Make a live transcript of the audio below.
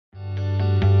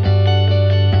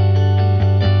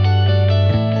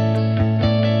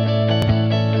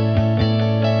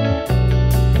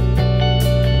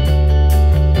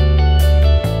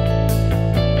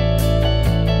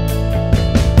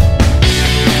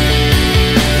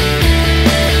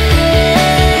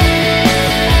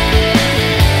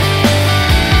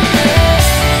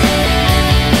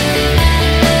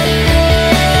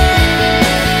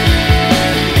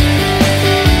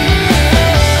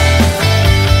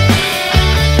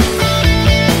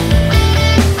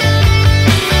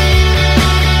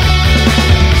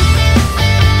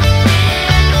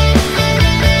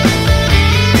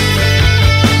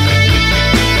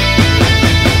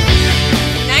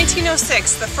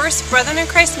first Brethren in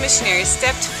Christ missionaries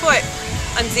stepped foot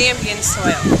on Zambian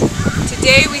soil.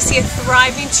 Today we see a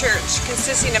thriving church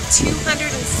consisting of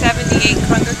 278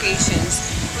 congregations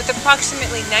with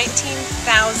approximately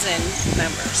 19,000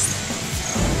 members.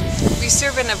 We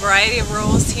serve in a variety of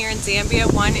roles here in Zambia.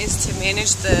 One is to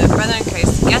manage the Brethren in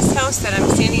Christ guest house that I'm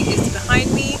standing is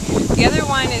behind me. The other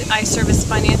one is I serve as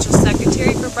financial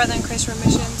secretary for Brethren in Christ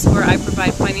Missions, where I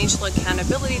provide financial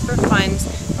accountability for funds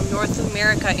from North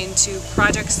America into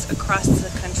projects across the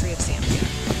country of Zambia.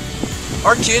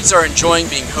 Our kids are enjoying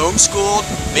being homeschooled,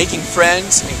 making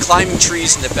friends, and climbing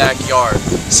trees in the backyard.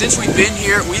 Since we've been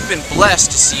here, we've been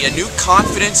blessed to see a new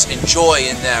confidence and joy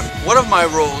in them. One of my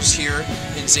roles here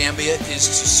in Zambia is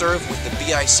to serve with the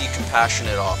BIC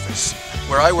Compassionate Office,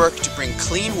 where I work to bring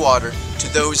clean water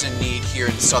to those in need here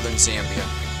in southern Zambia.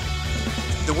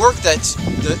 The work that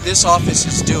this office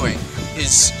is doing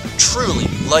is truly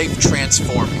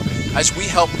life-transforming, as we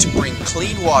help to bring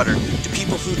clean water to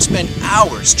people who'd spend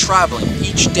hours traveling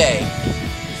each day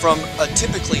from a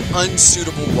typically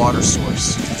unsuitable water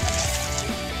source.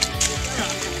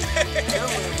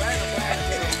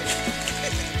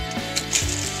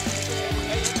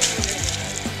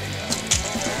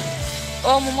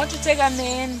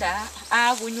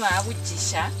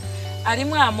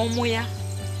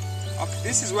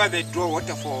 This is where they draw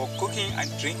water for cooking and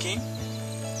drinking.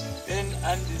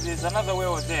 And there's another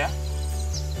well there.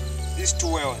 These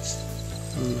two wells.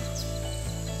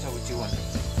 So what do you want?